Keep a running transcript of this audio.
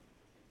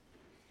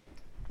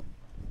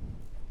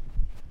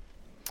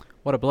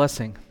What a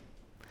blessing.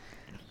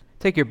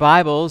 Take your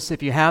Bibles,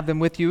 if you have them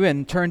with you,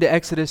 and turn to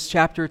Exodus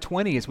chapter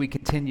 20 as we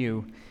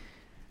continue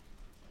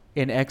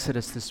in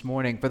Exodus this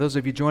morning. For those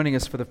of you joining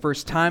us for the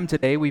first time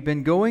today, we've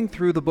been going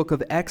through the book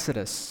of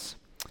Exodus.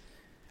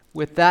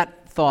 With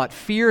that thought,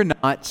 fear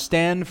not,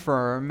 stand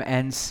firm,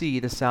 and see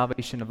the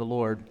salvation of the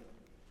Lord.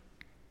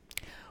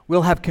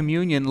 We'll have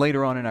communion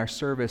later on in our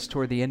service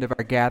toward the end of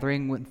our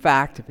gathering. In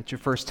fact, if it's your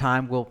first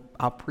time,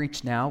 I'll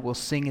preach now. We'll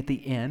sing at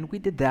the end. We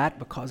did that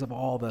because of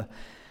all the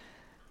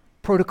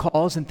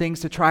protocols and things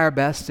to try our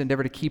best to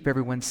endeavor to keep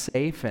everyone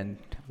safe, and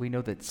we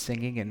know that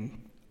singing and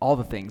all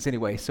the things.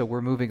 Anyway, so we're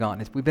moving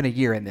on. We've been a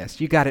year in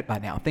this. You got it by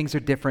now. Things are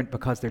different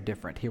because they're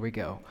different. Here we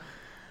go.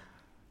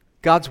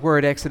 God's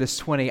Word, Exodus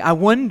 20. I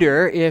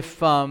wonder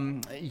if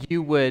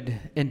you would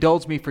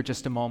indulge me for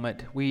just a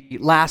moment. We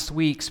last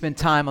week spent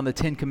time on the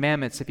Ten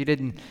Commandments. If you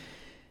didn't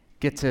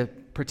get to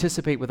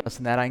participate with us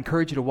in that, I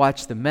encourage you to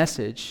watch the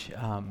message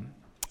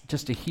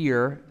just to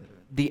hear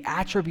the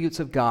attributes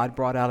of God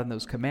brought out in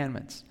those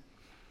commandments.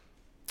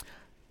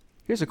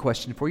 Here's a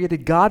question for you.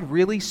 Did God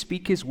really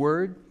speak His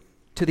Word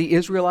to the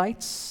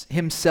Israelites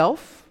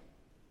Himself?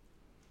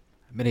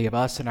 Many of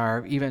us in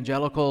our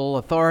evangelical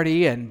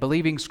authority and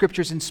believing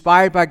Scripture's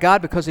inspired by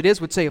God because it is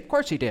would say, of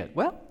course He did.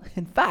 Well,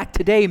 in fact,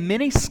 today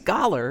many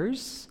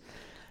scholars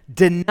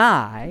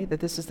deny that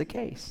this is the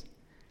case.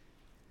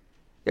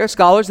 There are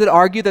scholars that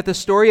argue that the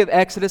story of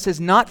Exodus is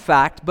not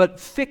fact, but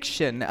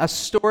fiction, a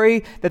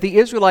story that the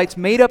Israelites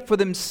made up for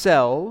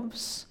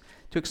themselves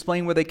to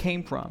explain where they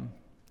came from.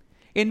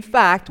 In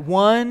fact,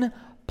 one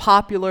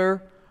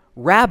popular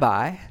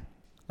rabbi,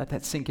 let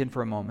that sink in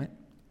for a moment,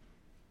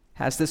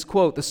 has this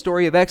quote: "The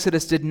story of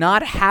Exodus did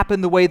not happen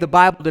the way the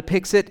Bible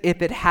depicts it,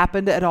 if it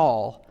happened at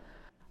all.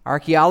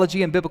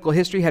 Archaeology and biblical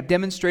history have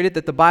demonstrated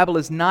that the Bible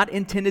is not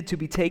intended to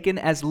be taken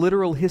as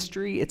literal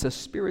history. It's a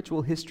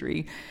spiritual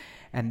history,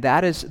 and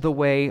that is the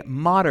way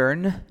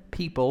modern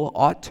people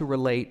ought to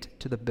relate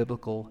to the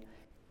biblical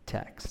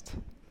text."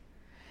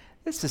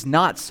 This is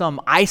not some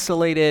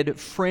isolated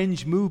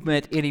fringe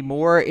movement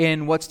anymore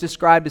in what's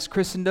described as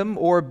Christendom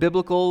or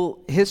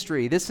biblical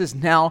history. This is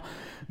now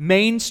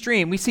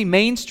mainstream. We see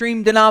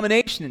mainstream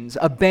denominations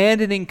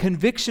abandoning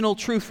convictional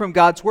truth from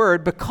God's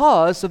Word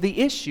because of the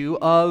issue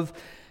of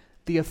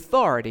the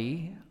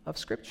authority of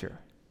Scripture.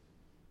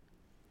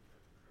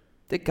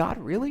 Did God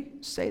really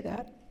say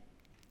that?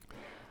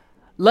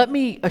 Let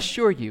me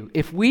assure you,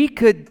 if we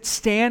could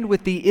stand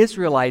with the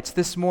Israelites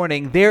this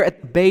morning there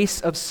at the base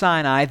of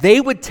Sinai,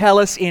 they would tell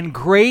us in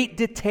great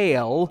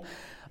detail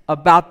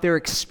about their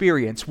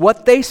experience,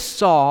 what they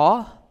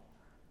saw,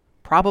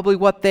 probably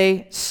what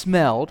they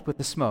smelled with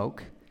the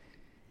smoke,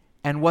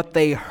 and what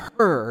they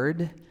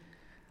heard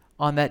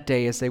on that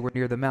day as they were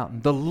near the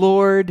mountain. The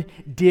Lord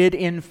did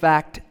in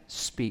fact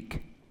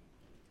speak.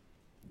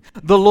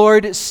 The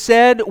Lord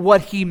said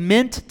what He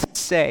meant to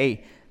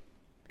say,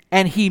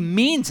 and He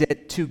means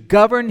it to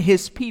govern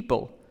His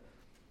people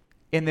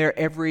in their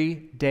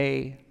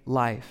everyday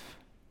life.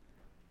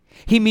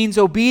 He means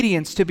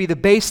obedience to be the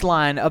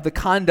baseline of the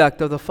conduct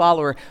of the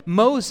follower.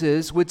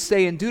 Moses would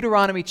say in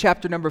Deuteronomy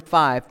chapter number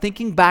 5,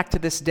 thinking back to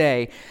this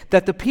day,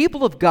 that the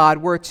people of God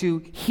were to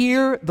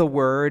hear the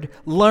Word,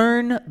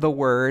 learn the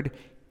Word,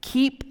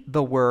 keep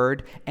the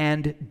Word,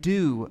 and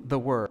do the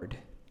Word.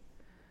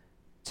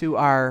 To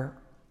our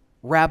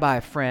rabbi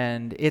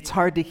friend, it's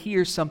hard to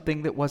hear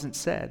something that wasn't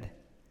said,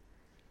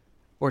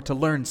 or to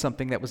learn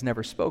something that was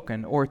never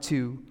spoken, or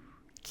to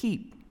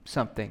keep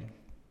something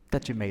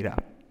that you made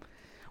up.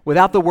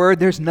 Without the Word,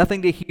 there's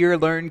nothing to hear,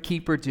 learn,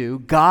 keep, or do.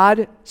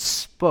 God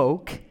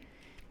spoke,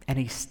 and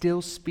He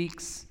still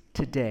speaks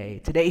today.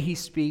 Today He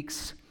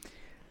speaks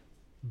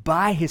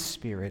by His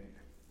Spirit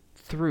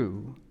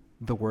through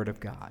the Word of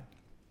God.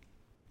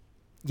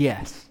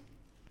 Yes,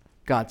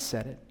 God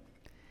said it.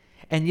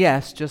 And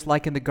yes, just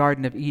like in the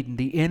Garden of Eden,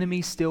 the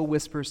enemy still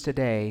whispers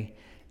today,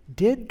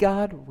 did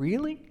God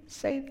really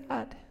say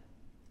that?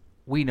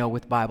 We know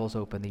with Bibles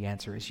open the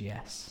answer is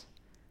yes.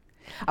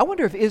 I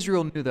wonder if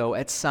Israel knew, though,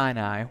 at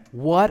Sinai,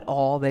 what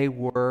all they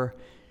were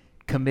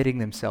committing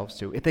themselves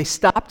to. If they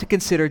stopped to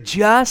consider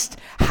just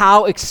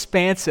how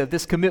expansive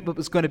this commitment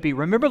was going to be.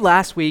 Remember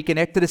last week in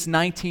Exodus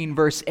 19,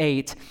 verse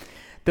 8,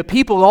 the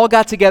people all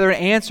got together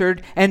and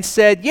answered and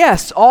said,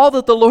 yes, all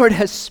that the Lord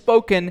has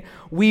spoken,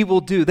 we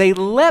will do. They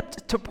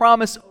leapt to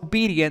promise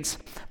obedience,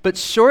 but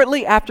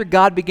shortly after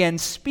God began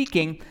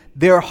speaking,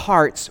 their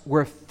hearts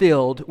were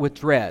filled with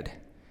dread.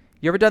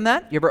 You ever done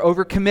that? You ever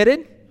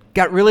overcommitted?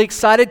 Got really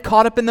excited,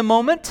 caught up in the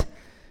moment?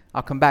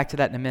 I'll come back to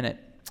that in a minute.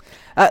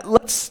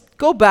 Let's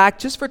go back,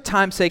 just for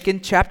time's sake,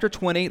 in chapter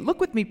 20. Look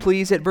with me,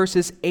 please, at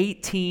verses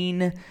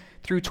 18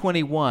 through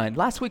 21.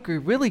 Last week we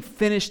really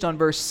finished on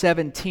verse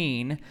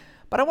 17,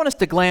 but I want us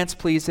to glance,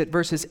 please, at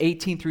verses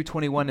 18 through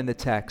 21 in the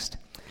text.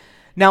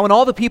 Now when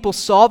all the people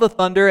saw the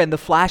thunder and the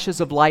flashes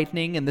of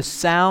lightning and the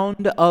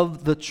sound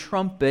of the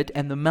trumpet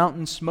and the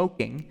mountain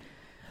smoking,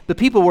 the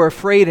people were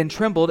afraid and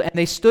trembled, and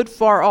they stood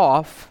far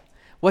off.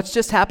 What's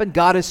just happened?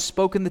 God has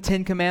spoken the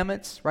Ten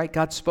Commandments, right?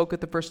 God spoke it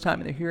the first time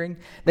in their hearing.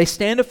 They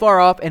stand afar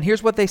off, and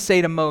here's what they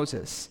say to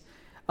Moses.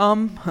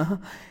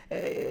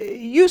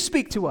 You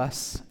speak to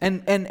us,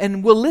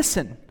 and we'll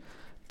listen.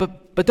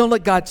 But don't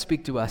let God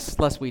speak to us,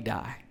 lest we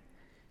die.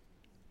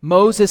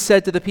 Moses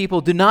said to the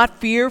people, do not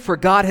fear, for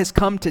God has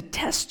come to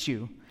test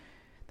you.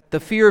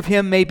 The fear of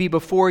him may be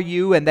before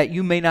you, and that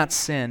you may not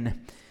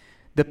sin.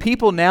 The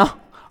people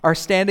now are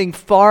standing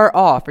far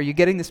off. Are you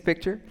getting this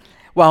picture?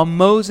 While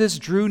Moses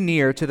drew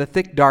near to the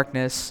thick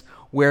darkness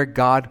where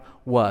God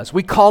was.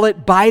 We call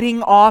it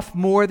biting off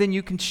more than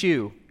you can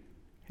chew.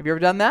 Have you ever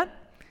done that?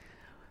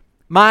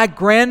 My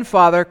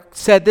grandfather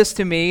said this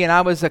to me, and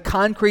I was a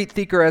concrete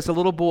thinker as a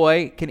little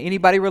boy. Can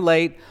anybody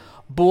relate?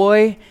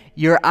 Boy,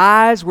 your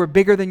eyes were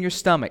bigger than your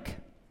stomach.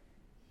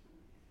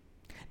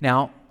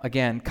 Now,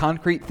 again,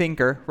 concrete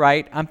thinker,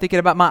 right? I'm thinking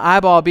about my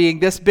eyeball being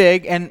this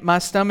big and my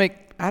stomach,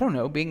 I don't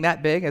know, being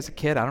that big as a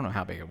kid. I don't know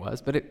how big it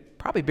was, but it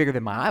probably bigger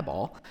than my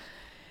eyeball.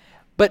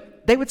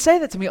 But they would say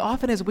that to me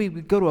often as we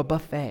would go to a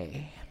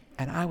buffet,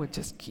 and I would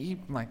just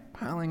keep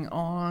piling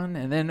on,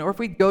 and then, or if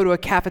we'd go to a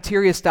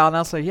cafeteria style, and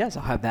I'll say, yes,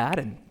 I'll have that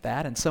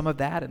and some of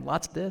that and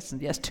lots of this,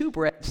 and yes, 2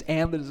 breads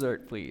and the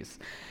dessert, please,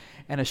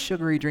 and a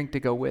sugary drink to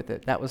go with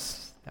it. That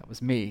was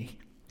me.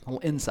 A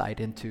little insight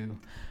into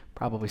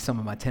probably some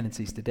of my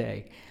tendencies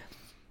today.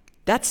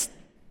 That's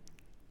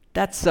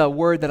a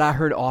word that I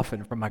heard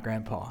often from my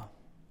grandpa.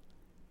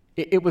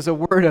 It was a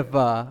word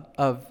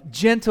of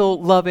gentle,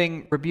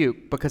 loving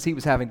rebuke because he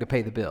was having to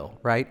pay the bill,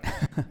 right?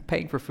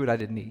 Paying for food I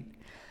didn't eat.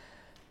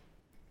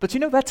 But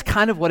that's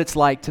kind of what it's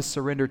like to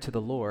surrender to the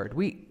Lord.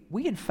 We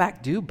in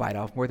fact do bite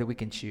off more than we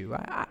can chew.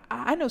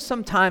 I know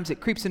sometimes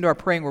it creeps into our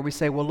praying where we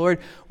say, well, Lord,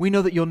 we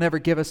know that you'll never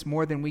give us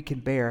more than we can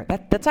bear.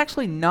 That's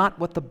actually not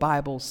what the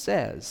Bible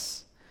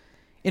says.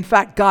 In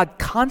fact, God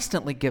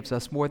constantly gives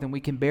us more than we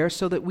can bear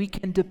so that we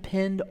can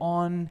depend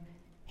on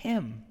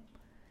him.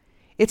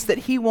 It's that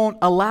he won't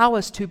allow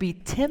us to be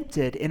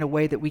tempted in a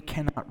way that we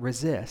cannot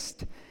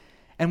resist.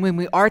 And when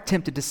we are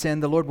tempted to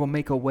sin, the Lord will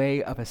make a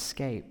way of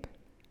escape.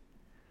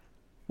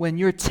 When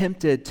you're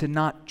tempted to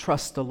not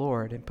trust the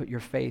Lord and put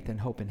your faith and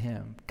hope in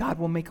him, God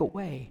will make a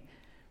way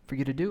for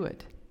you to do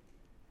it.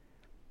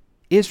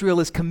 Israel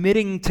is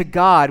committing to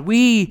God.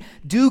 We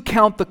do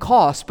count the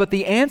cost, but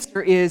the answer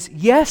is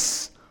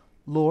yes,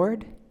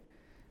 Lord,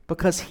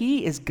 because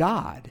he is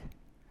God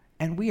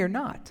and we are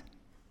not.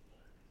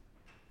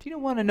 Do you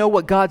want to know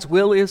what God's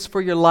will is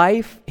for your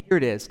life? Here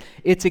it is.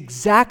 It's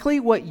exactly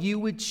what you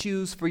would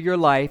choose for your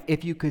life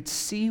if you could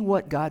see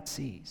what God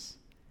sees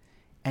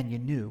and you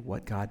knew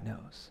what God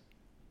knows.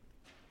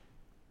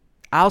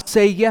 I'll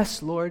say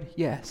yes, Lord,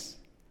 yes,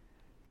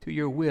 to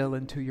your will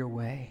and to your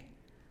way.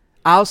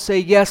 I'll say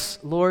yes,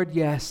 Lord,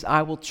 yes.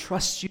 I will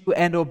trust you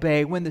and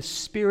obey. When the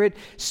Spirit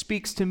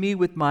speaks to me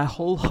with my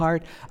whole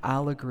heart,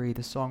 I'll agree,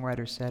 the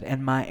songwriter said.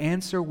 And my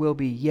answer will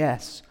be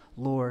yes,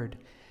 Lord,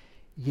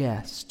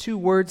 yes. 2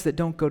 words that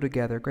don't go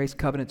together. Grace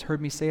Covenant's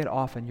heard me say it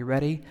often. You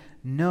ready?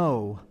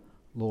 No,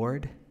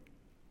 Lord.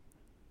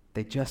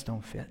 They just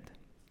don't fit.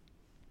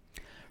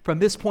 From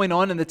this point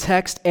on in the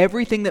text,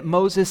 everything that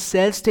Moses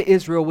says to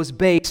Israel was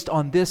based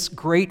on this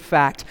great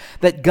fact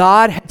that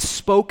God had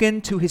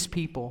spoken to his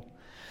people.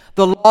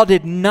 The law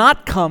did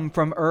not come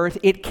from earth,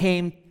 it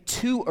came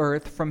to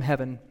earth from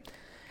heaven.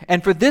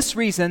 And for this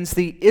reason,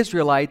 the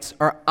Israelites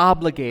are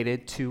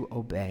obligated to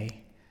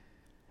obey.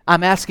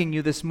 I'm asking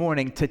you this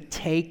morning to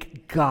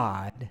take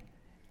God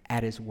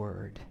at his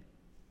word.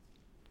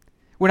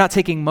 We're not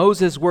taking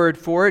Moses' word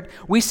for it.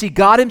 We see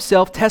God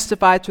himself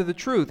testify to the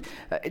truth.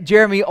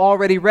 Jeremy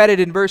already read it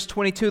in verse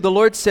 22. The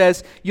Lord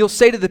says, you'll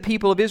say to the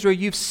people of Israel,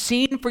 you've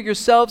seen for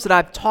yourselves that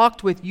I've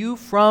talked with you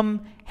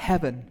from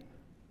heaven.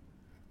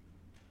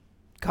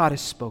 God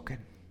has spoken.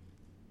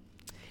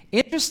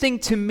 Interesting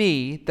to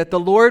me that the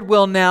Lord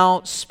will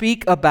now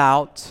speak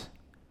about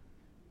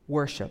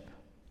worship.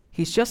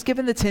 He's just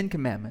given the 10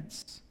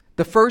 Commandments.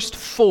 The first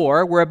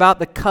 4 were about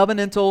the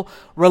covenantal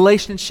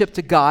relationship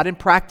to God in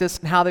practice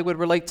and how they would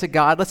relate to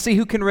God. Let's see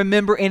who can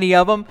remember any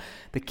of them.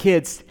 The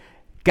kids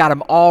got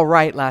them all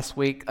right last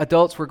week.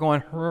 Adults were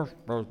going,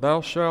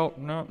 thou shalt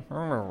not,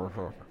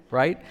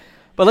 right?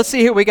 But let's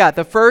see who we got.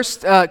 The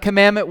first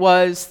commandment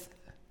was,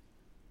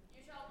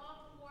 you shall love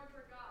the Lord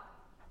your God.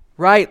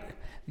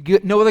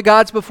 Right. No other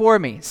gods before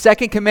me.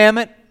 Second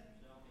commandment,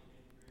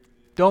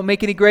 don't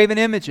make any graven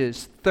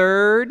images.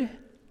 Third,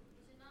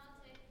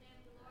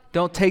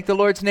 don't take the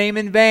Lord's name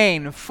in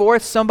vain.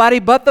 Fourth, somebody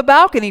but the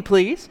balcony,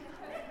 please.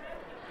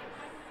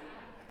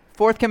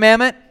 Fourth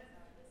commandment,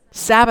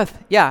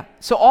 Sabbath. Yeah.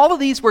 So all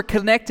of these were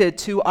connected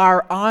to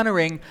our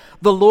honoring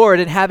the Lord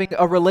and having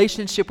a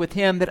relationship with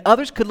him that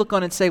others could look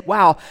on and say,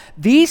 wow,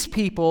 these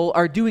people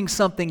are doing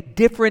something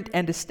different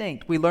and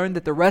distinct. We learned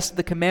that the rest of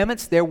the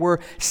commandments, there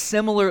were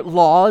similar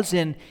laws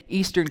in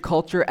Eastern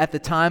culture at the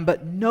time,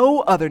 but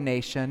no other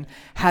nation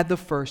had the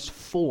first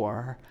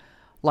 4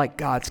 like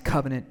God's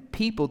covenant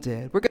people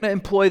did. We're going to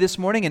employ this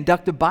morning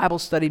inductive Bible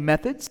study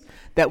methods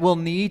that we'll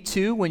need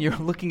to when you're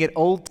looking at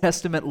Old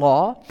Testament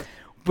law,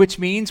 which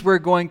means we're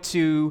going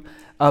to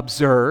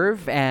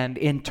observe and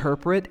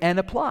interpret and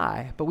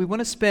apply. But we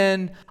want to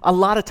spend a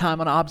lot of time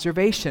on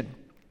observation.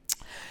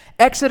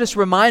 Exodus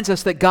reminds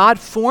us that God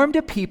formed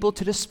a people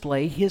to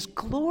display his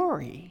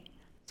glory.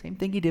 Same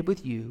thing he did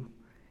with you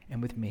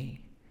and with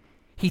me.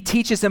 He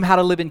teaches them how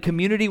to live in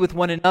community with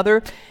one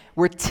another.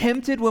 We're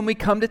tempted when we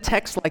come to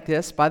texts like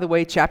this. By the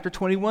way, chapter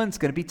 21 is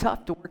going to be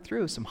tough to work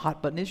through. Some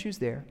hot button issues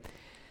there.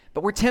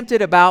 But we're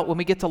tempted about when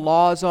we get to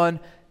laws on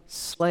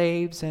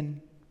slaves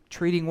and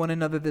treating one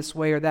another this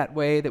way or that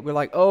way, that we're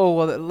like, oh,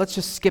 well, let's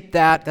just skip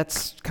that.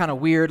 That's kind of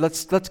weird.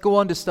 Let's go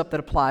on to stuff that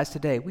applies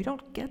today. We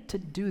don't get to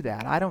do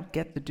that. I don't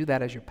get to do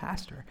that as your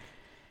pastor.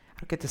 I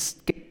don't get to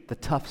skip the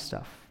tough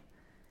stuff.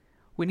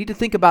 We need to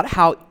think about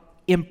how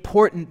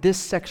important this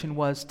section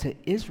was to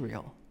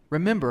Israel.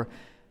 Remember,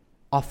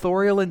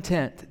 authorial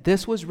intent.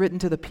 This was written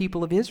to the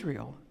people of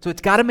Israel. So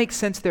it's got to make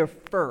sense there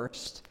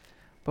first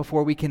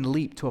before we can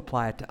leap to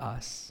apply it to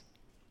us.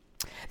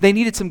 They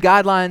needed some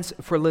guidelines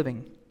for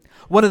living.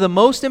 One of the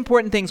most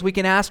important things we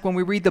can ask when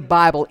we read the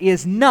Bible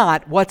is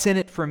not what's in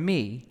it for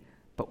me,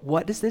 but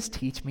what does this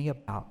teach me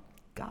about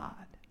God?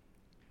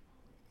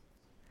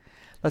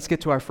 Let's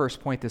get to our first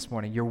point this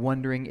morning. You're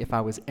wondering if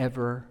I was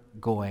ever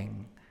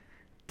going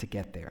to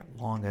get there.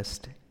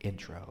 Longest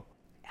intro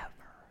ever.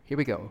 Here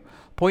we go.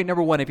 Point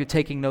number one, if you're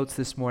taking notes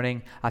this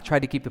morning, I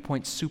tried to keep the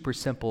point super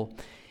simple.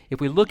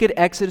 If we look at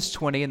Exodus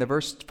 20 and the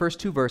first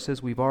two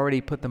verses, we've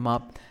already put them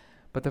up,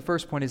 but the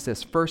first point is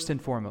this: first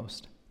and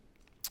foremost.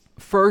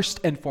 First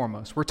and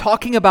foremost. We're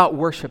talking about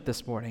worship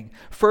this morning.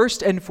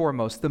 First and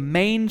foremost, the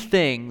main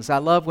things. I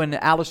love when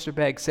Alistair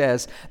Begg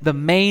says, the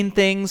main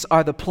things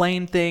are the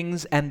plain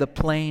things, and the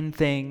plain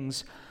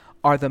things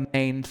are the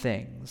main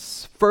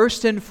things.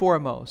 First and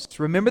foremost.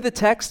 Remember the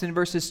text in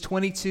verses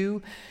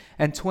 22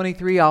 and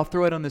 23. I'll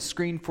throw it on the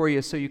screen for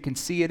you so you can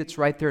see it. It's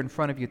right there in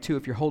front of you too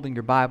if you're holding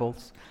your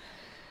Bibles.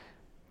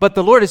 But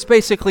the Lord is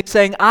basically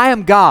saying, I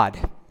am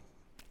God.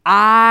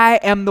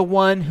 I am the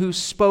one who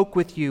spoke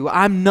with you.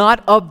 I'm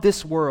not of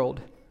this world.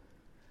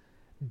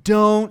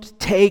 Don't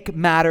take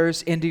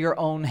matters into your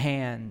own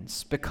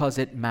hands because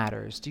it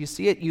matters. Do you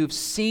see it? You've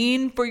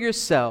seen for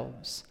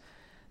yourselves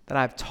that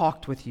I've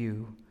talked with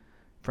you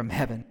from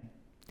heaven.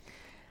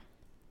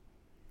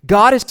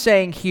 God is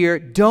saying here,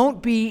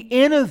 don't be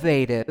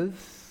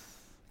innovative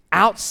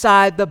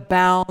outside the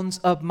bounds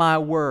of my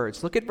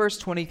words. Look at verse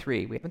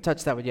 23. We haven't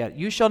touched that one yet.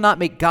 You shall not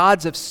make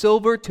gods of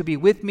silver to be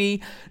with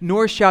me,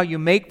 nor shall you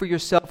make for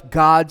yourself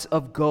gods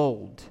of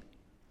gold.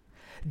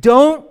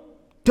 Don't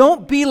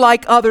be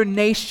like other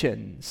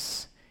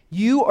nations.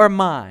 You are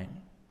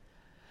mine.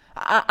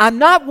 I'm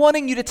not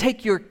wanting you to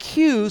take your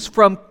cues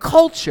from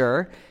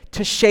culture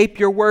to shape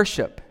your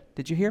worship.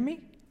 Did you hear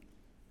me?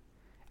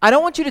 I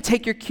don't want you to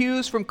take your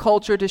cues from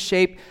culture to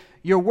shape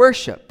your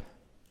worship.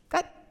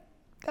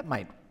 That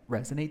might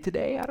resonate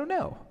today. I don't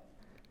know.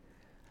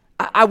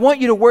 I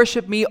want you to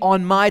worship me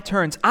on my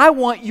terms. I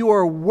want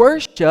your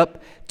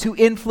worship to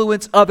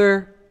influence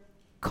other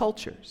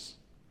cultures.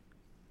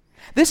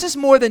 This is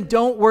more than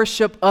don't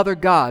worship other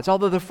gods,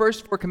 although the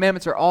first four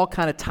commandments are all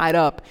kind of tied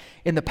up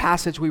in the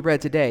passage we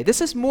read today.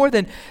 This is more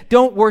than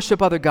don't worship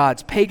other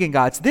gods, pagan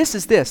gods. This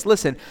is this.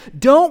 Listen,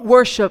 don't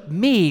worship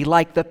me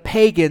like the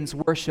pagans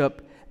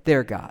worship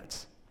their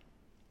gods.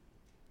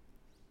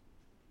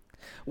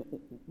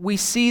 We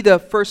see the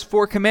first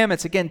four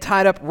commandments, again,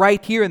 tied up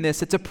right here in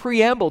this. It's a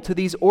preamble to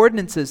these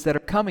ordinances that are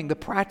coming, the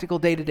practical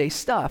day-to-day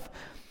stuff.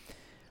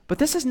 But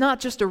this is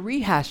not just a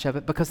rehash of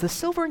it, because the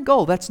silver and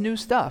gold, that's new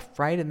stuff,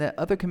 right? And the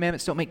other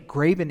commandments don't make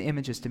graven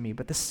images to me,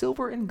 but the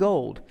silver and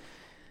gold.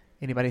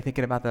 Anybody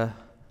thinking about the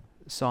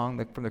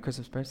song from the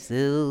Christmas prayer?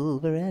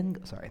 Silver and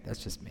gold. Sorry, that's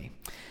just me.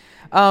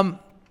 And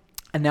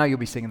now you'll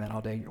be singing that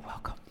all day. You're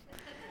welcome.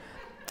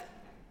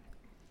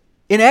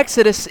 In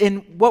Exodus, in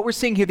what we're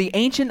seeing here, the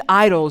ancient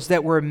idols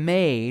that were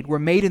made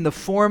in the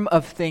form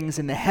of things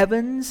in the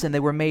heavens, and they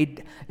were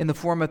made in the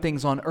form of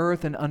things on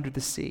earth and under the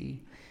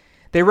sea.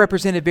 They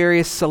represented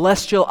various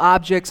celestial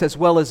objects as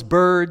well as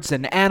birds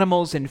and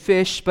animals and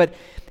fish. But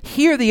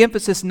here the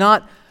emphasis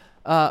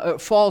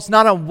falls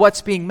not on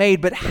what's being made,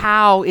 but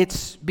how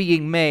it's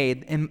being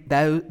made. In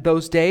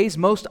those days,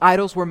 most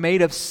idols were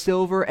made of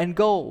silver and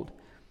gold.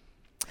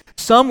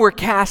 Some were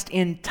cast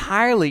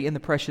entirely in the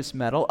precious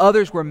metal.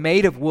 Others were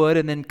made of wood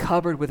and then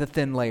covered with a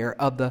thin layer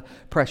of the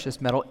precious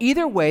metal.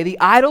 Either way, the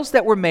idols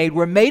that were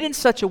made in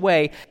such a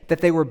way that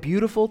they were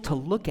beautiful to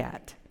look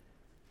at.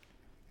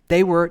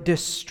 They were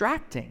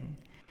distracting.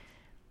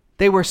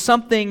 They were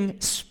something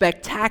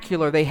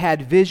spectacular. They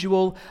had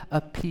visual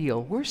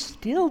appeal. We're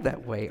still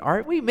that way,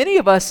 aren't we? Many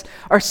of us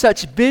are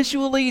such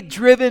visually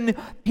driven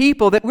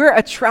people that we're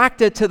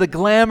attracted to the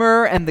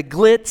glamour and the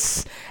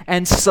glitz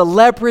and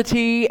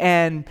celebrity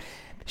and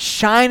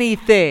shiny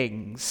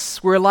things.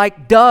 We're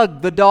like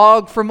Doug, the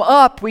dog from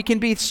Up. We can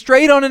be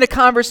straight on in a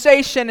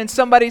conversation and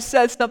somebody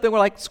says something, we're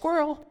like,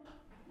 squirrel,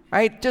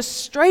 right? Just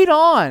straight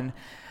on.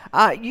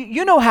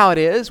 You know how it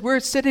is. We're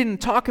sitting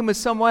and talking with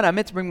someone. I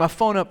meant to bring my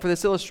phone up for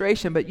this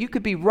illustration, but you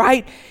could be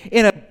right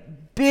in a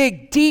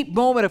big, deep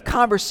moment of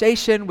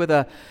conversation with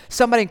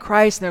somebody in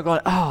Christ, and they're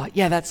going, oh,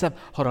 yeah, that's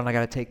hold on, I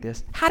got to take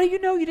this. How do you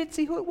know you didn't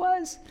see who it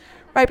was?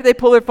 Right, but they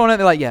pull their phone out, and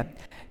they're like, yeah,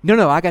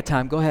 no, I got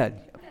time, go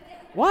ahead.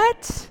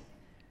 What?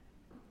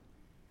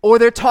 Or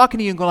they're talking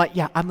to you and going like,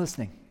 yeah, I'm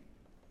listening.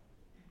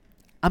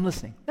 I'm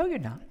listening. No, you're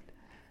not.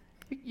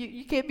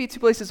 You can't be two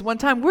places at one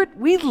time.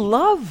 We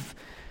love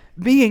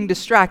being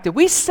distracted.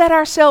 We set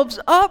ourselves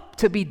up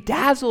to be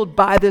dazzled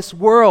by this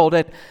world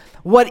and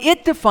what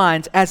it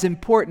defines as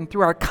important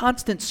through our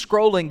constant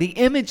scrolling, the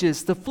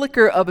images, the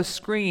flicker of a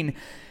screen.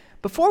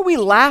 Before we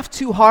laugh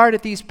too hard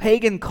at these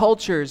pagan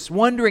cultures,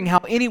 wondering how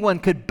anyone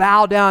could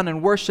bow down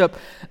and worship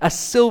a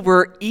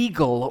silver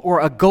eagle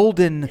or a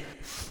golden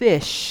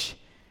fish,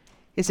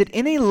 is it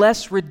any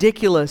less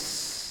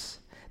ridiculous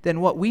than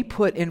what we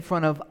put in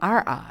front of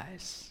our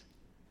eyes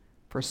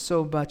for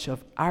so much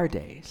of our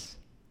days?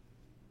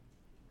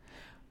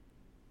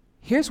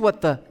 Here's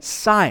what the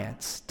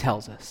science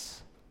tells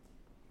us.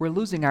 We're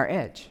losing our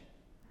edge.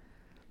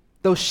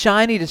 Those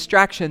shiny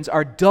distractions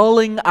are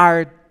dulling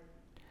our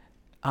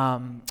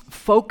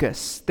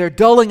focus. They're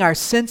dulling our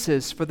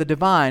senses for the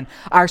divine.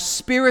 Our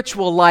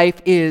spiritual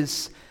life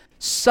is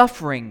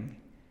suffering.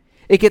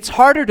 It gets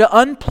harder to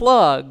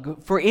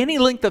unplug for any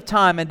length of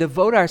time and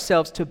devote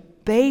ourselves to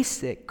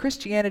basic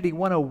Christianity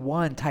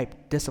 101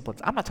 type disciplines.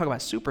 I'm not talking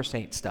about super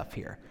saint stuff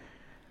here.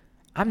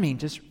 I mean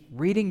just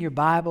reading your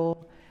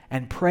Bible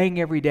and praying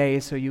every day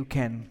so you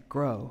can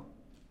grow.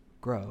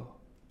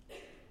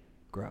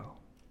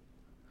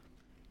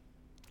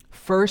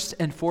 First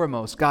and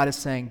foremost, God is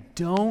saying,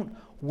 don't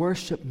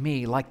worship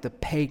me like the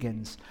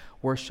pagans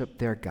worship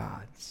their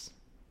gods.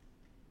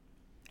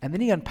 And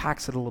then he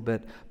unpacks it a little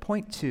bit.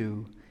 Point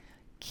 2,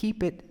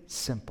 keep it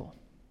simple.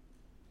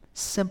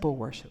 Simple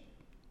worship.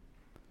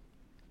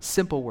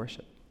 Simple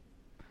worship.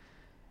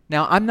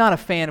 Now, I'm not a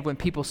fan of when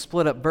people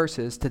split up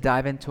verses to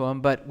dive into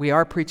them, but we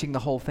are preaching the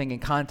whole thing in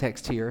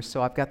context here,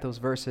 so I've got those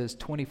verses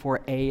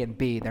 24a and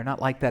b. They're not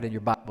like that in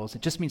your Bibles.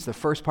 It just means the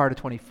first part of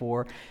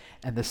 24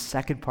 and the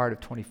second part of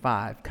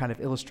 25 kind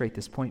of illustrate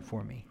this point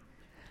for me.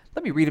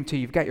 Let me read them to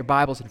you. You've got your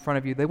Bibles in front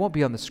of you. They won't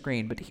be on the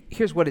screen, but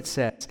here's what it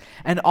says.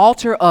 An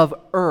altar of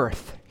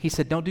earth. He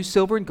said, don't do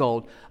silver and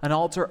gold. An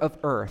altar of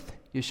earth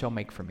you shall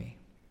make for me.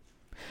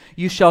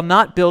 You shall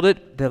not build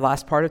it, the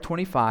last part of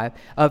 25,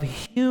 of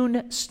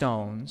hewn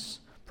stones,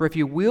 for if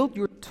you wield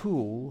your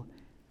tool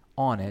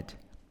on it,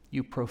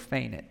 you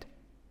profane it.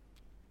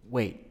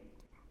 Wait,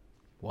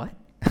 what?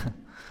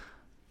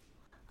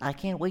 I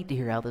can't wait to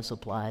hear how this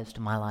applies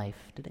to my life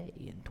today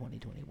in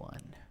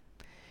 2021.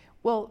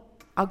 Well,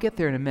 I'll get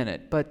there in a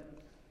minute, but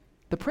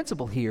the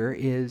principle here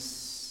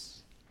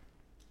is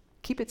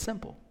keep it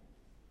simple.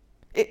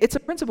 It's a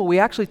principle we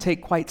actually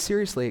take quite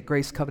seriously at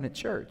Grace Covenant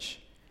Church.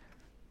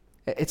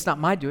 It's not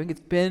my doing. It's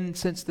been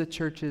since the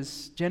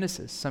church's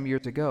genesis some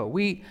years ago.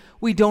 We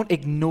don't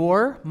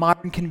ignore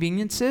modern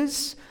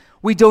conveniences.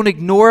 We don't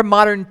ignore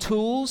modern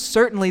tools,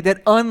 certainly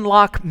that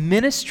unlock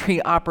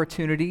ministry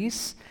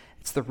opportunities.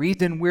 It's the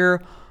reason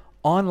we're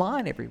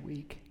online every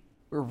week.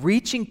 We're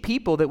reaching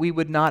people that we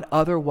would not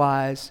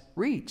otherwise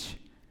reach.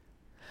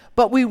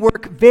 But we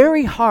work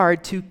very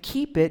hard to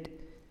keep it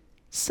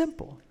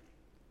simple.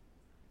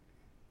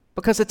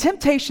 Because the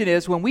temptation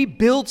is when we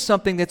build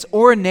something that's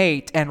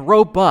ornate and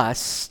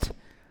robust,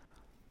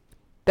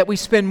 that we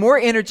spend more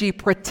energy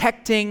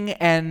protecting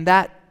and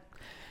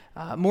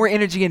more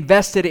energy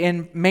invested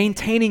in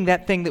maintaining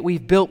that thing that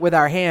we've built with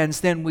our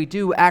hands than we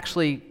do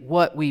actually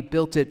what we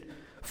built it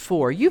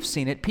for. You've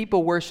seen it.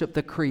 People worship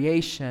the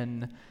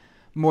creation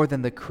more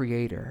than the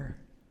creator.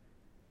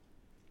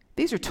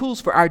 These are tools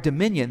for our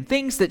dominion,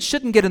 things that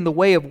shouldn't get in the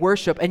way of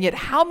worship. And yet,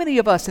 how many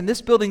of us in this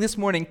building this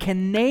morning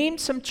can name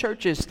some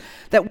churches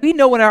that we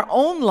know in our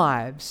own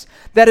lives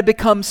that have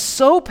become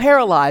so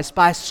paralyzed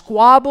by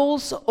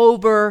squabbles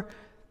over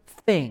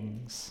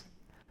things,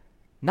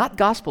 not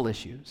gospel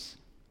issues,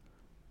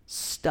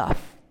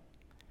 stuff,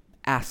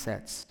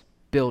 assets,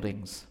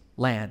 buildings,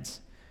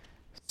 lands,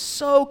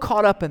 so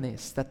caught up in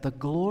this that the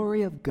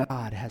glory of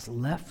God has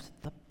left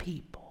the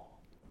people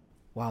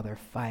while they're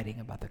fighting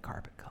about the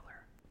carpet color.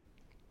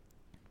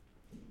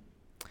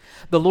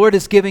 The Lord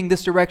is giving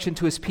this direction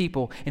to his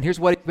people, and here's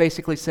what he's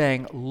basically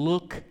saying: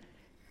 look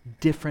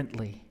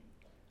differently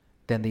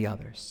than the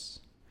others.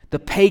 The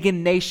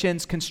pagan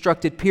nations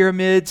constructed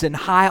pyramids and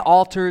high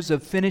altars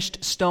of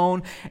finished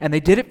stone, and they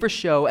did it for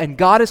show, and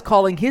God is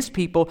calling his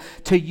people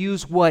to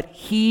use what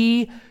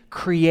he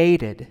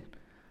created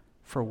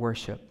for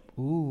worship.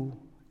 Ooh,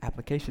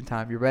 application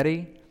time. You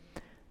ready?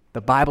 The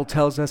Bible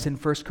tells us in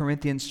 1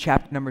 Corinthians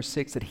chapter number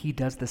 6 that he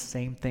does the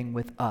same thing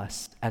with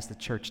us as the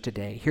church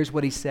today. Here's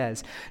what he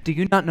says. Do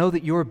you not know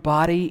that your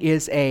body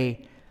is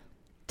a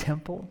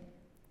temple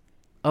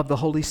of the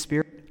Holy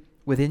Spirit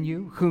within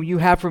you, whom you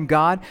have from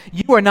God?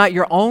 You are not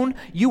your own.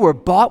 You were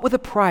bought with a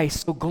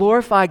price. So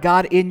glorify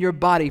God in your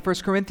body. 1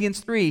 Corinthians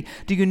 3.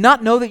 Do you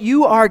not know that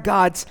you are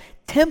God's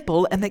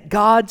temple and that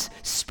God's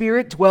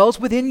Spirit dwells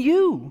within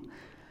you?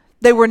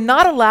 They were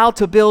not allowed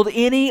to build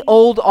any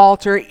old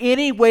altar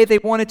any way they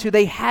wanted to.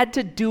 They had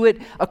to do it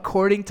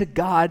according to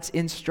God's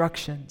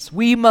instructions.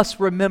 We must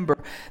remember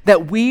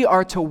that we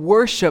are to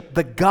worship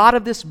the God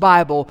of this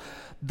Bible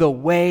the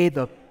way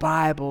the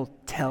Bible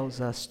tells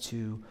us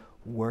to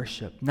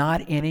worship,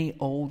 not any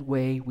old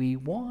way we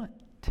want.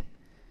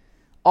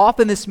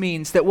 Often this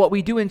means that what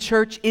we do in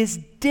church is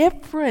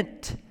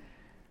different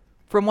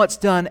from what's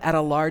done at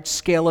a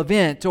large-scale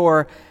event.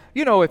 Or,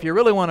 if you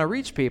really want to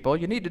reach people,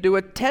 you need to do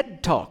a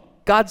TED Talk.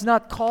 God's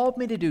not called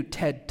me to do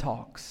TED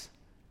Talks.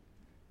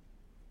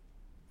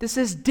 This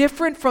is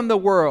different from the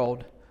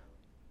world.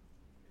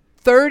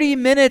 30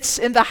 minutes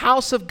in the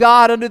house of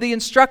God under the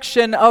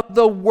instruction of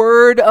the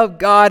Word of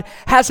God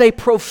has a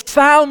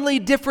profoundly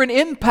different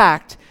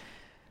impact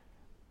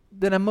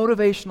than a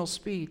motivational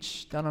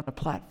speech done on a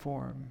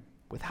platform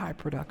with high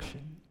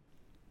production.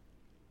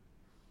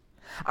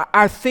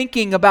 Our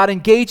thinking about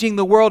engaging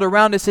the world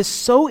around us is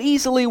so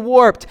easily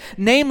warped,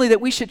 namely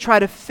that we should try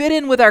to fit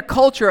in with our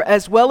culture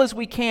as well as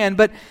we can.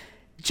 But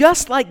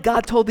just like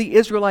God told the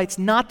Israelites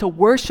not to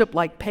worship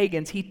like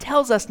pagans, He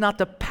tells us not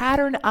to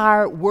pattern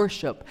our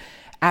worship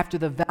after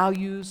the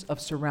values of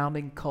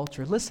surrounding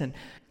culture. Listen,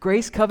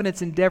 Grace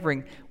Covenant's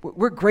endeavoring.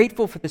 We're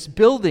grateful for this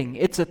building.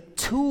 It's a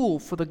tool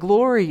for the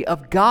glory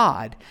of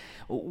God.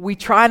 We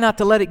try not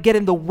to let it get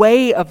in the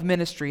way of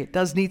ministry. It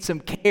does need some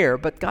care,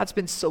 but God's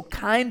been so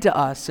kind to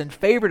us and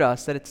favored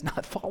us that it's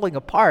not falling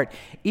apart.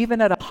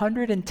 Even at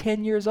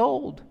 110 years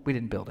old, we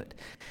didn't build it.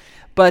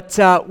 But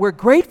we're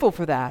grateful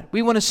for that.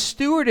 We want to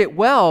steward it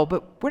well,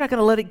 but we're not going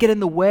to let it get in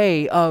the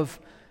way of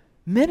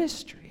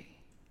ministry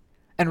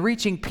and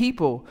reaching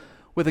people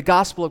with the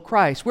gospel of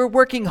Christ. We're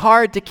working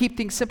hard to keep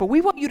things simple. We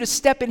want you to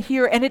step in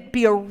here and it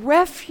be a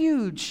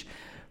refuge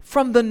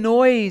from the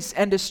noise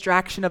and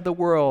distraction of the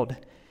world.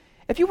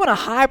 If you want a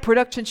high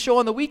production show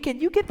on the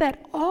weekend, you get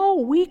that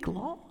all week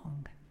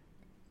long.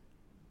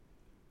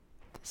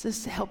 This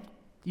is to help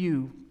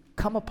you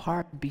come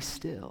apart and be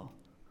still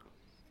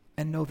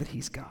and know that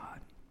He's God.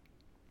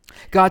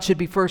 God should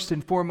be first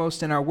and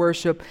foremost in our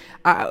worship.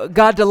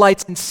 God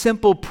delights in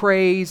simple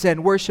praise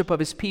and worship of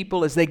His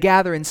people as they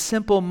gather in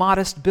simple,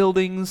 modest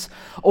buildings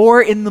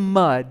or in the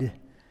mud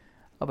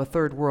of a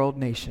third world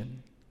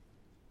nation.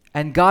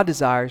 And God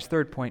desires,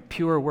 third point,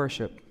 pure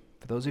worship.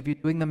 For those of you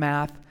doing the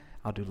math,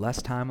 I'll do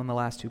less time on the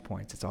last 2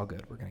 points. It's all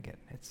good.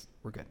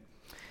 We're good.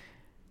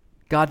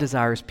 God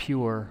desires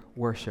pure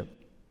worship.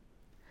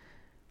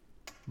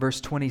 Verse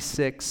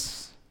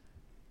 26,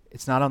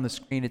 it's not on the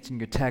screen, it's in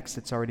your text,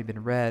 it's already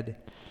been read.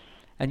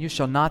 And you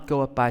shall not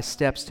go up by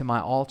steps to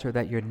my altar,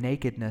 that your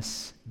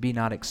nakedness be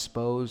not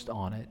exposed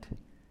on it.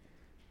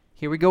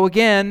 Here we go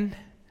again.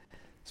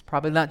 It's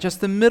probably not just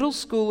the middle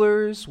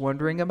schoolers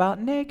wondering about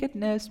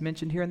nakedness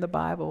mentioned here in the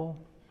Bible.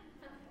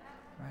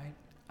 Right?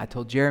 I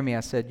told Jeremy,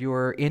 I said,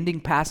 your ending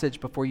passage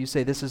before you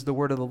say this is the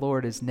word of the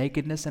Lord is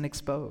nakedness and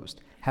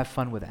exposed. Have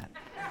fun with that.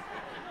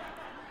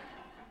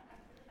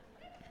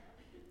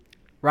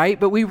 Right?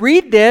 But we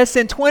read this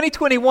in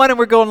 2021 and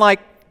we're going like,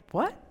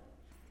 what?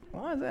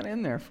 Why is that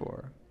in there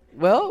for?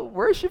 Well,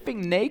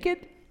 worshiping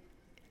naked,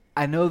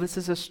 I know this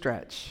is a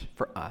stretch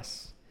for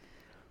us,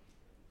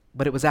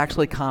 but it was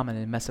actually common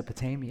in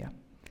Mesopotamia.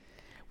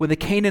 When the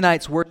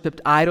Canaanites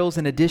worshipped idols,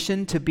 in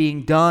addition to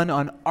being done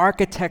on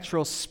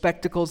architectural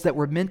spectacles that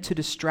were meant to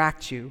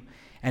distract you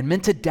and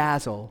meant to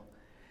dazzle,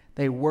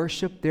 they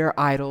worshiped their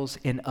idols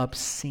in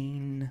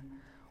obscene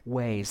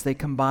ways. They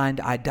combined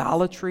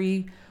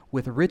idolatry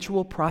with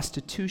ritual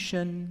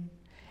prostitution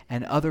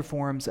and other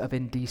forms of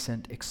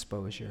indecent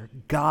exposure.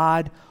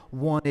 God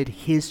wanted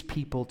His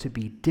people to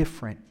be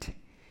different,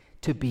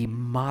 to be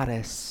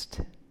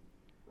modest.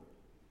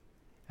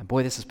 And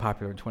boy, this is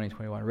popular in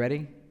 2021.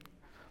 Ready?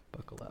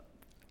 Buckle up.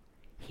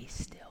 He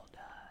still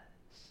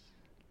does.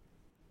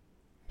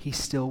 He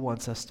still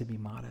wants us to be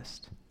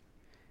modest.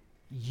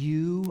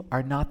 You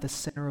are not the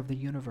center of the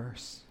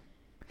universe.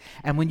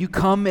 And when you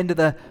come into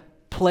the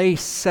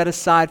place set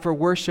aside for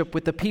worship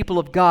with the people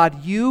of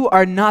God, you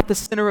are not the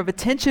center of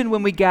attention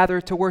when we gather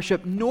to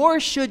worship, nor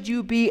should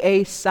you be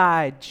a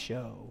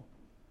sideshow.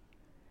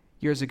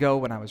 Years ago,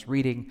 when I was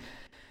reading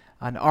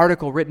an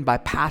article written by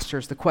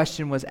pastors, the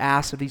question was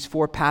asked of these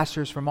 4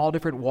 pastors from all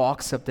different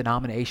walks of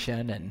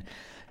denomination and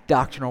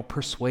doctrinal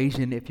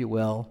persuasion, if you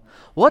will.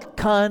 What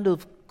kind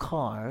of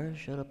car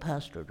should a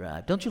pastor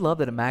drive? Don't you love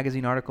that a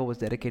magazine article was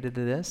dedicated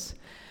to this?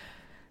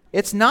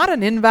 It's not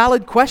an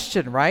invalid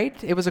question,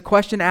 right? It was a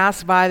question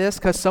asked by this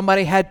because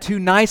somebody had too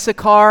nice a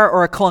car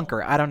or a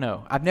clunker. I don't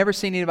know. I've never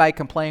seen anybody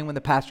complain when the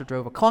pastor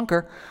drove a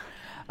clunker,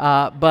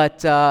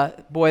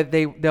 but boy,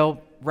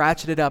 they'll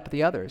ratchet it up at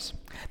the others.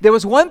 There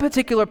was one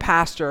particular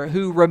pastor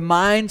who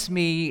reminds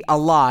me a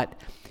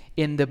lot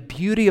in the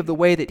beauty of the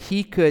way that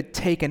he could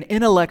take an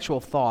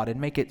intellectual thought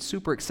and make it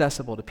super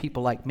accessible to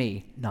people like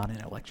me,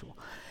 non-intellectual,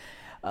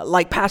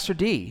 like Pastor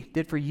D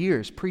did for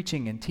years,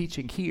 preaching and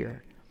teaching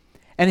here.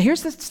 And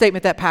here's the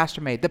statement that pastor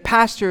made. The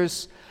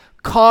pastor's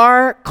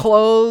car,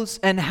 clothes,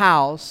 and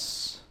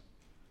house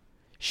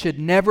should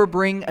never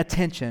bring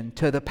attention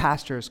to the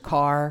pastor's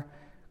car,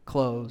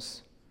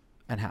 clothes,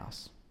 and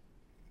house.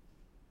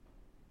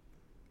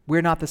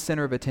 We're not the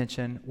center of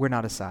attention. We're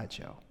not a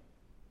sideshow.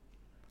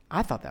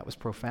 I thought that was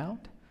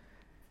profound,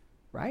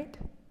 right?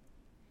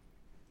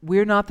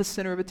 We're not the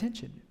center of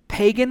attention.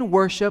 Pagan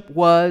worship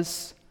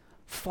was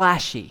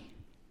flashy.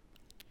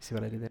 See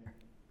what I did there?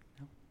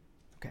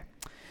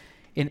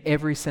 In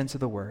every sense of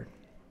the word.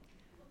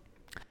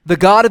 The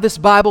God of this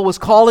Bible was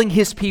calling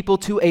his people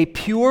to a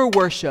pure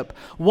worship,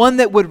 one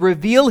that would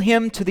reveal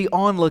him to the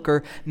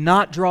onlooker,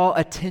 not draw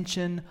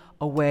attention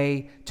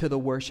away to the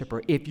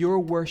worshiper. If your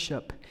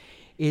worship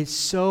is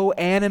so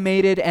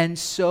animated and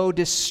so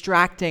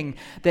distracting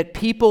that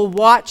people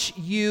watch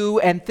you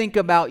and think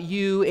about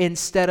you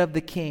instead of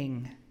the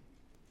King,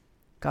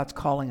 God's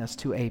calling us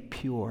to a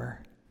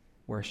pure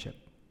worship,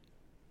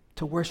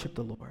 to worship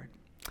the Lord.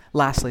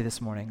 Lastly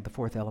this morning, the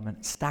fourth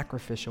element,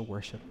 sacrificial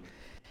worship.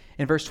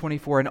 In verse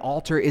 24, an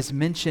altar is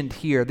mentioned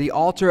here. The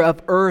altar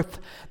of earth,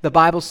 the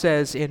Bible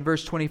says in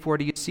verse 24,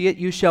 do you see it?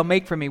 You shall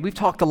make for me. We've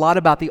talked a lot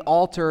about the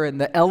altar and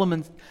the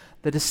elements,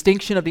 the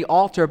distinction of the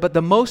altar, but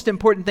the most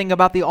important thing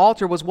about the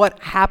altar was what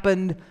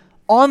happened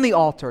on the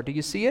altar. Do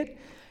you see it?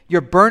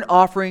 Your burnt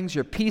offerings,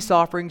 your peace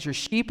offerings, your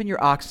sheep and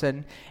your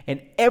oxen,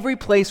 and every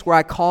place where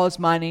I cause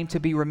my name to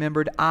be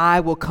remembered, I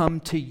will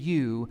come to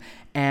you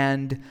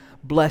and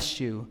bless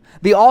you.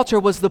 The altar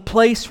was the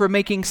place for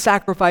making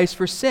sacrifice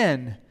for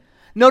sin.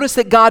 Notice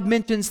that God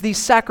mentions these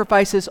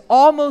sacrifices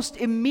almost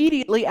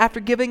immediately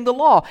after giving the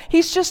law.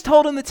 He's just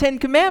told in the Ten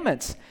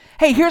Commandments,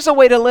 hey, here's a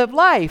way to live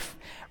life.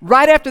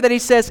 Right after that he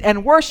says,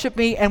 and worship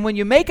me, and when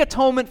you make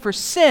atonement for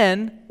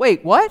sin,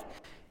 wait, what?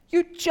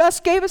 You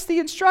just gave us the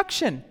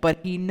instruction. But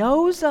he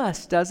knows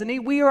us, doesn't he?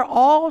 We are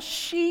all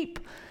sheep,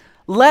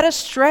 led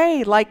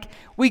astray, like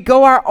we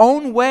go our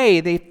own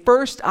way. The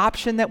first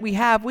option that we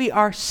have, we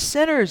are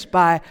sinners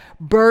by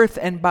birth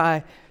and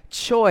by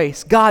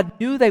choice. God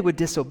knew they would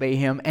disobey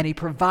him, and he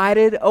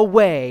provided a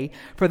way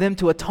for them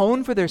to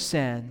atone for their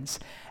sins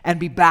and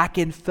be back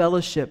in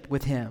fellowship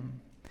with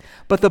him.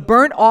 But the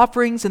burnt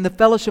offerings and the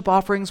fellowship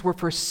offerings were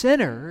for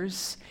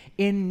sinners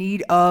in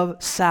need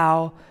of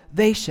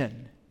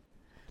salvation.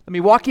 Let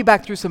me walk you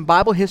back through some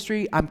Bible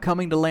history. I'm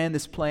coming to land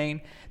this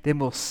plane. Then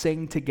we'll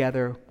sing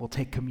together. We'll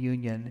take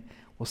communion.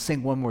 We'll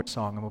sing one more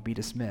song and we'll be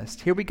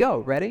dismissed. Here we go.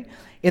 Ready?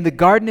 In the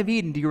Garden of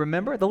Eden, do you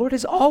remember? The Lord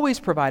has always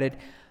provided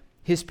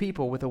his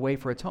people with a way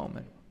for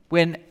atonement.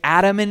 When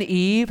Adam and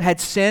Eve had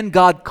sinned,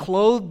 God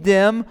clothed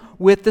them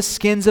with the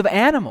skins of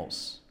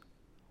animals.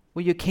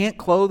 Well, you can't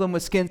clothe them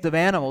with skins of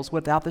animals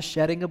without the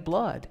shedding of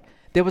blood.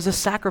 There was a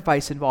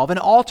sacrifice involved. An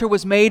altar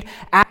was made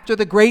after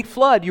the great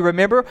flood. You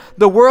remember?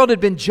 The world had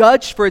been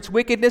judged for its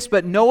wickedness,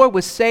 but Noah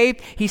was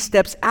saved. He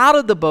steps out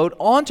of the boat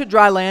onto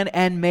dry land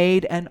and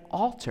made an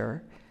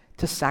altar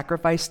to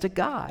sacrifice to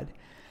God.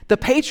 The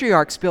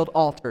patriarchs built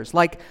altars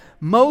like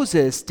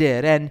Moses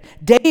did and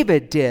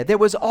David did. There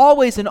was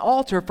always an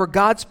altar for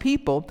God's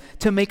people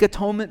to make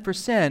atonement for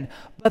sin.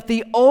 But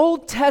the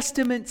Old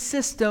Testament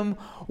system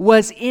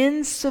was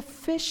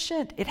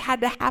insufficient. It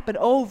had to happen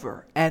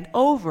over and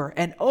over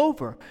and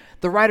over.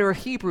 The writer of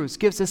Hebrews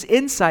gives us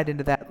insight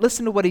into that.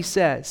 Listen to what he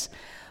says.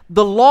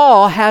 The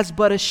law has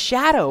but a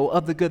shadow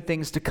of the good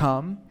things to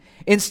come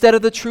instead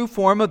of the true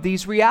form of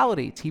these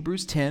realities.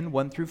 Hebrews 10,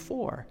 1 through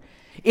 4.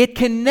 It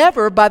can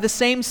never, by the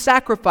same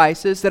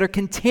sacrifices that are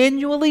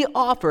continually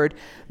offered,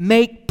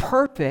 make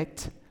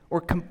perfect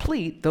or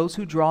complete those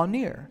who draw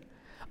near.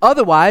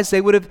 Otherwise, they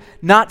would have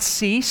not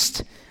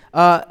ceased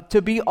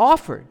to be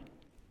offered,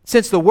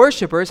 since the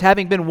worshipers,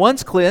 having been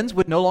once cleansed,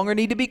 would no longer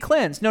need to be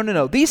cleansed.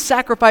 No. These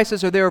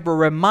sacrifices are there of a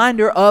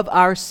reminder of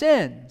our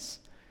sins.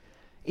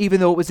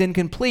 Even though it was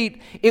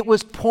incomplete, it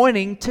was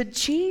pointing to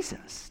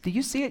Jesus. Do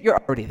you see it? You're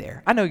already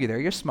there. I know you're there.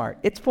 You're smart.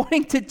 It's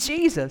pointing to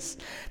Jesus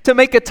to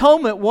make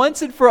atonement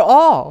once and for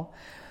all.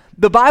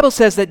 The Bible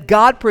says that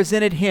God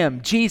presented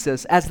him,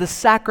 Jesus, as the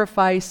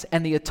sacrifice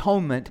and the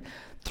atonement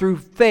through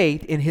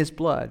faith in his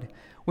blood.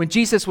 When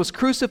Jesus was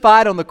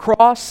crucified on the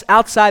cross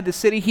outside the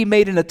city, he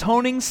made an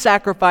atoning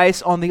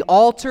sacrifice on the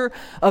altar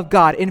of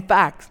God. In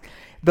fact,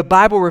 the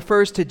Bible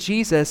refers to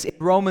Jesus in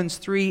Romans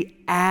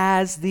 3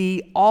 as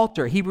the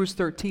altar, Hebrews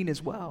 13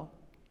 as well.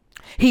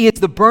 He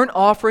is the burnt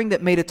offering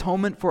that made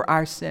atonement for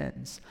our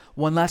sins.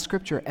 One last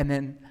scripture, and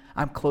then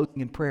I'm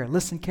closing in prayer.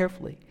 Listen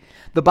carefully.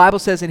 The Bible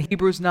says in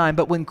Hebrews 9,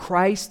 but when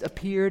Christ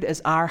appeared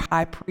as our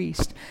high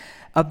priest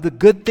of the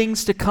good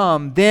things to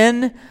come,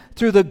 then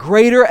through the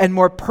greater and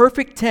more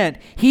perfect tent,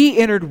 he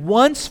entered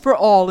once for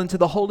all into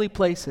the holy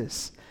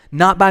places,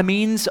 not by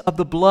means of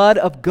the blood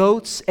of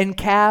goats and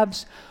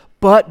calves,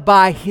 but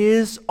by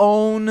his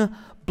own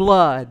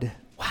blood.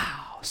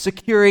 Wow.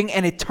 Securing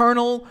an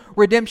eternal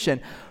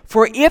redemption.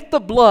 For if the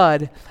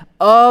blood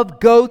of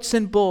goats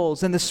and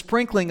bulls and the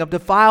sprinkling of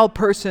defiled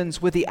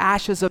persons with the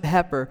ashes of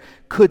heifer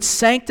could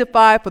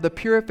sanctify for the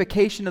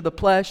purification of the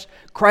flesh,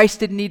 Christ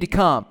didn't need to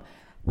come.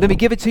 Let me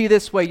give it to you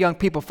this way, young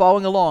people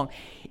following along.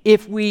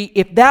 If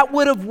that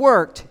would have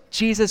worked,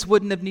 Jesus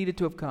wouldn't have needed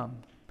to have come.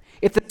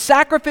 If the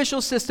sacrificial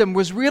system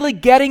was really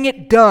getting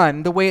it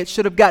done the way it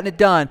should have gotten it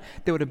done,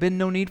 there would have been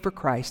no need for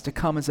Christ to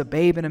come as a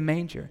babe in a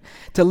manger,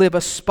 to live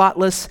a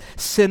spotless,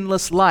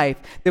 sinless life.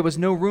 There was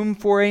no room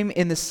for him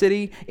in the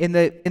city, in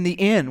the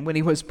inn when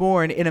he was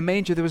born in a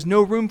manger. There was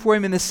no room for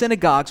him in the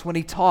synagogues when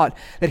he taught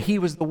that he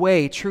was the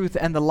way, truth,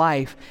 and the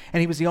life,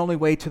 and he was the only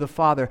way to the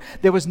Father.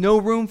 There was no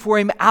room for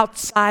him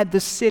outside the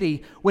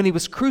city when he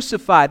was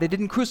crucified. They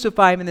didn't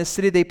crucify him in the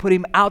city. They put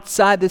him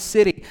outside the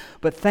city.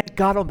 But thank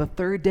God on the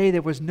third day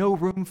there was no no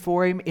room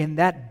for him in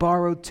that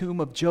borrowed tomb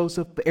of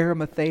Joseph of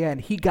Arimathea,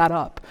 and he got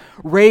up,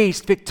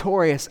 raised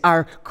victorious,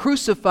 our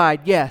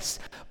crucified, yes,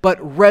 but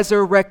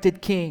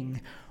resurrected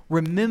King.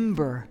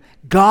 Remember,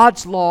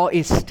 God's law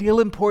is still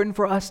important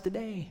for us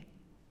today.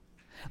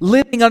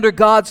 Living under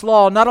God's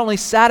law not only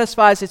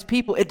satisfies his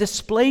people, it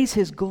displays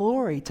his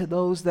glory to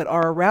those that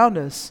are around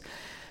us.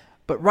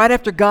 But right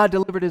after God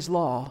delivered his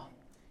law,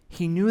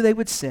 he knew they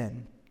would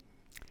sin.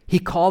 He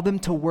called them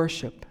to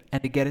worship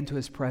and to get into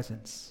his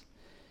presence.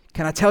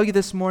 Can I tell you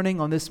this morning,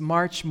 on this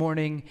March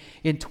morning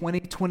in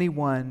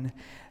 2021,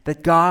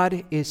 that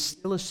God is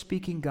still a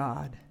speaking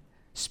God,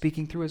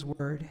 speaking through his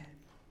word.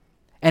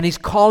 And he's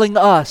calling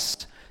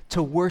us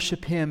to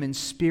worship him in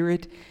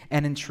spirit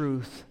and in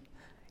truth.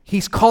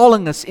 He's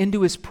calling us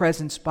into his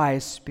presence by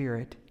his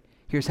Spirit.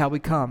 Here's how we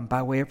come: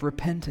 by way of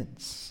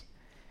repentance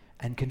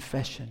and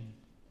confession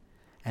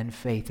and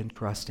faith and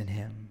trust in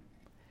him.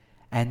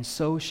 And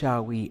so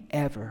shall we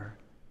ever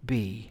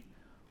be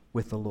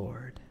with the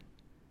Lord.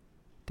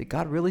 Did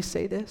God really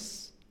say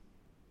this?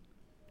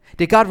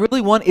 Did God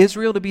really want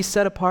Israel to be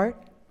set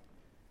apart?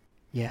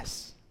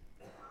 Yes.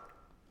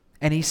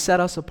 And he set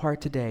us apart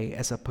today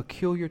as a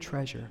peculiar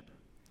treasure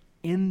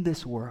in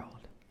this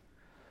world,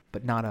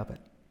 but not of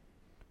it.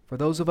 For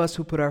those of us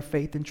who put our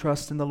faith and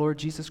trust in the Lord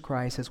Jesus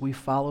Christ, as we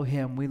follow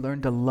him, we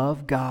learn to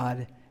love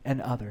God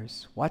and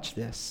others. Watch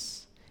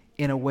this.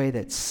 In a way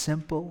that's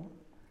simple,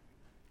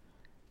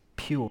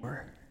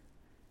 pure,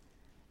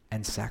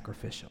 and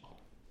sacrificial.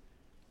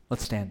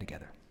 Let's stand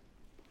together.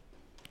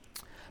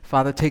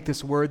 Father, take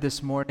this word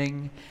this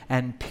morning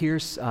and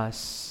pierce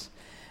us.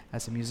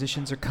 As the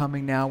musicians are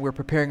coming now, we're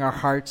preparing our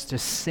hearts to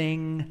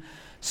sing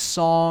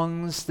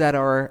songs that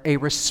are a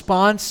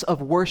response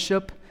of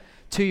worship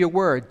to your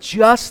word,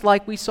 just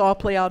like we saw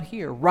play out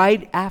here,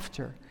 right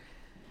after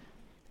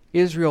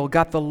Israel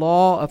got the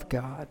law of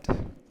God.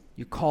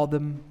 You called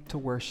them to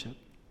worship.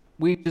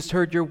 We just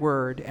heard your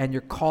word, and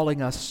you're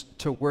calling us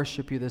to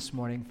worship you this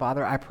morning.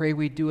 Father, I pray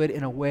we do it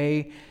in a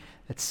way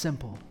that's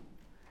simple,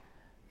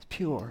 it's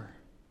pure,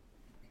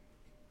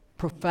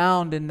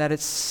 profound in that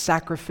it's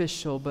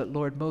sacrificial, but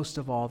Lord, most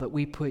of all, that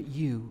we put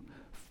you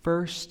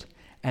first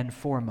and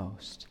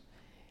foremost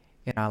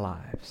in our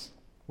lives.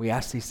 We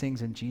ask these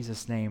things in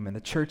Jesus' name, and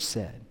the church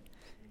said,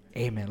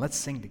 amen. Let's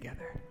sing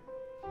together.